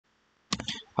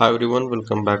Hi everyone,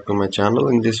 welcome back to my channel.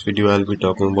 In this video, I'll be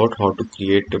talking about how to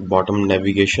create a bottom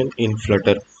navigation in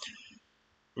Flutter.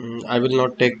 I will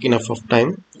not take enough of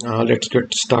time. Let's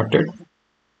get started.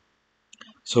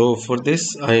 So for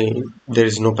this, there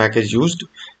is no package used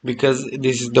because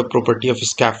this is the property of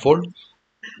scaffold.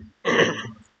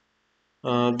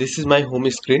 This is my home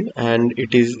screen and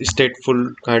it is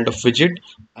stateful kind of widget.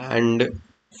 And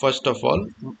first of all,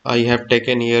 I have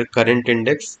taken here current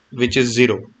index, which is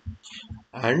 0,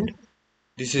 and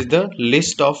this is the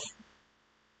list of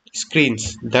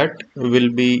screens that will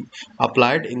be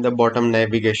applied in the bottom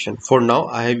navigation. For now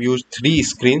I have used three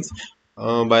screens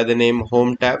by the name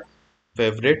home tab,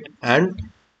 favorite and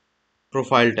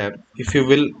profile tab. If you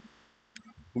will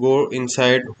go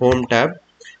inside home tab,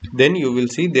 then you will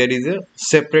see there is a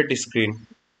separate screen,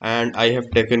 and I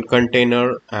have taken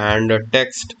container and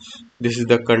text. This is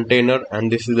the container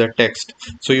and this is the text,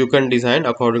 so you can design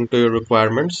according to your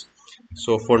requirements.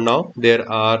 So for now there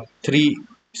are three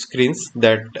screens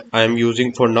that I am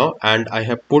using for now, and I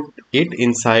have put it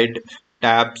inside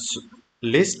tabs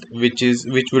list, which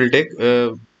will take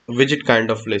a widget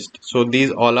kind of list. So these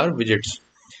all are widgets.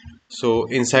 So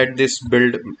inside this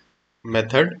build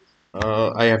method,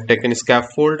 I have taken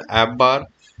scaffold, app bar,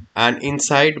 and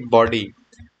inside body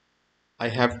I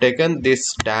have taken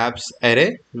this tabs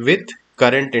array with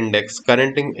current index.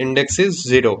 Current index is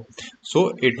 0,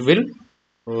 so it will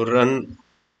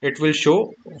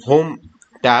show home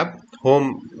tab,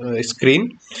 home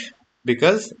screen,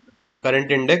 because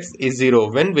current index is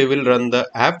 0 when we will run the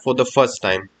app for the first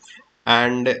time.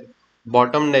 And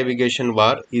bottom navigation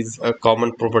bar is a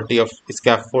common property of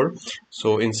scaffold,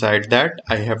 so inside that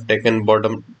I have taken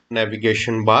bottom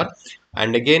navigation bar,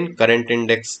 and again current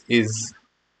index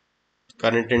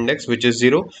which is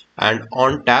 0, and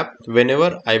on tap,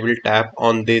 whenever I will tap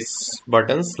on these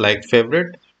buttons like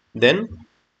favorite, then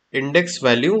index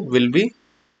value will be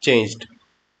changed.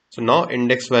 So now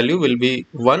index value will be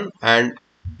 1 and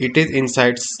it is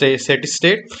inside set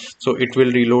state, so it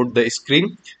will reload the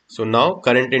screen. So now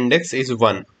current index is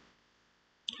 1,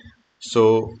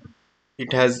 so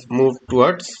it has moved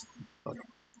towards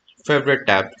favorite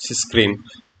tab screen.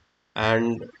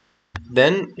 And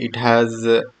then it has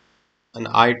an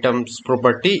items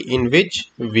property in which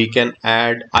we can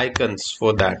add icons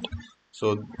for that.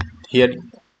 So here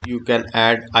you can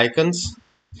add icons.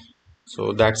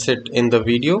 So that's it in the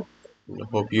video.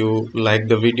 Hope you like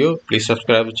the video. Please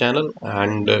subscribe the channel,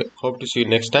 and hope to see you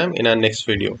next time in our next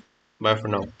video. Bye for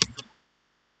now.